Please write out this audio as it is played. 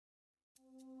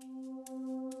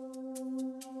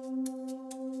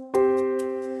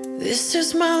This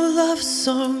is my love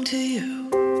song to you.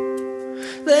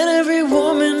 Let every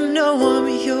woman know I'm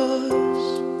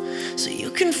yours, so you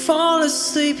can fall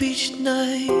asleep each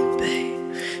night,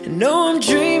 babe, and know I'm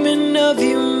dreaming of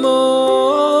you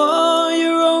more.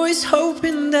 You're always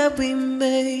hoping that we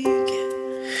make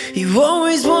it. You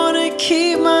always wanna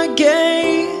keep my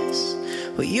gaze.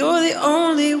 Well, you're the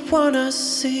only one I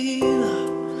see, love,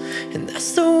 and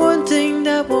that's the one thing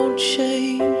that won't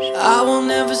change. I will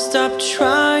never stop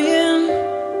trying.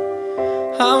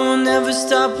 I will never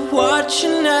stop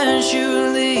watching as you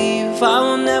leave. I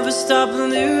will never stop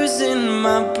losing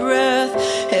my breath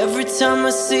every time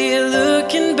I see you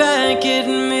looking back at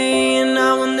me. And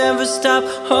I will never stop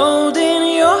holding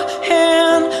your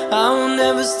hand. I will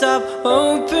never stop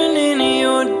opening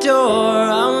your door.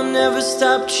 I will never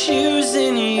stop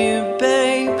choosing you,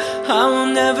 babe. I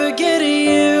will never get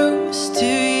used to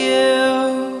you.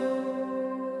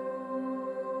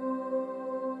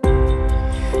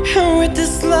 And with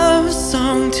this love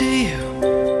song to you,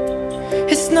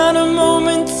 it's not a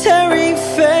momentary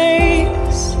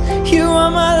phase. You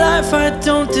are my life, I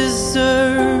don't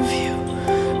deserve you,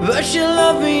 but you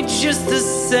love me just the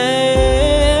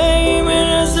same. And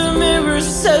as the mirror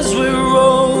says we're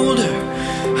older,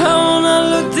 I wanna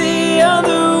look the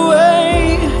other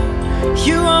way.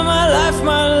 You are my life,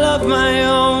 my love, my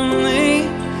only,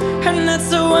 and that's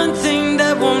the one thing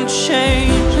that won't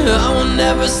change. I will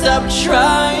never stop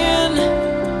trying.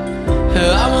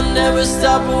 I will never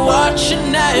stop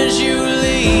watching as you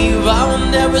leave. I will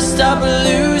never stop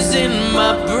losing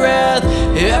my breath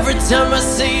every time I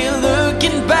see you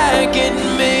looking back at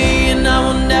me. And I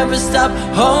will never stop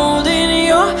holding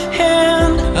your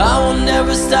hand. I will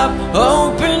never stop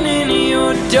opening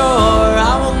your door.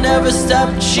 I will never stop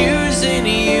choosing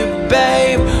you,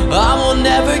 babe. I will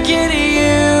never get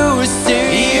used to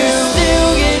you.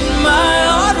 Still get my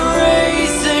heart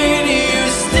racing. You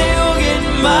still get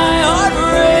my heart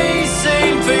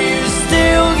racing. For you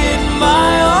still get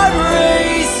my heart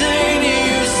racing.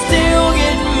 You still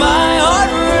get my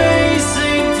heart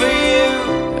racing for you.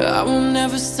 I will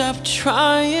never stop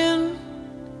trying.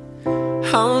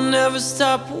 I will never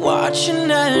stop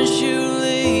watching as you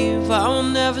leave. I will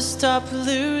never stop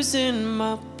losing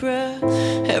my breath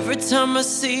every time I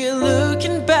see you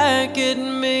looking back at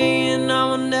me. And I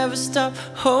will never stop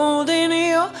holding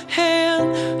your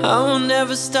hand. I will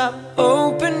never stop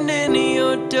opening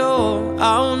your door.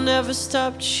 I will never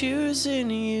stop choosing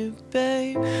you,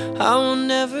 babe. I will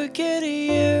never get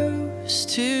used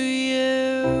to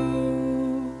you.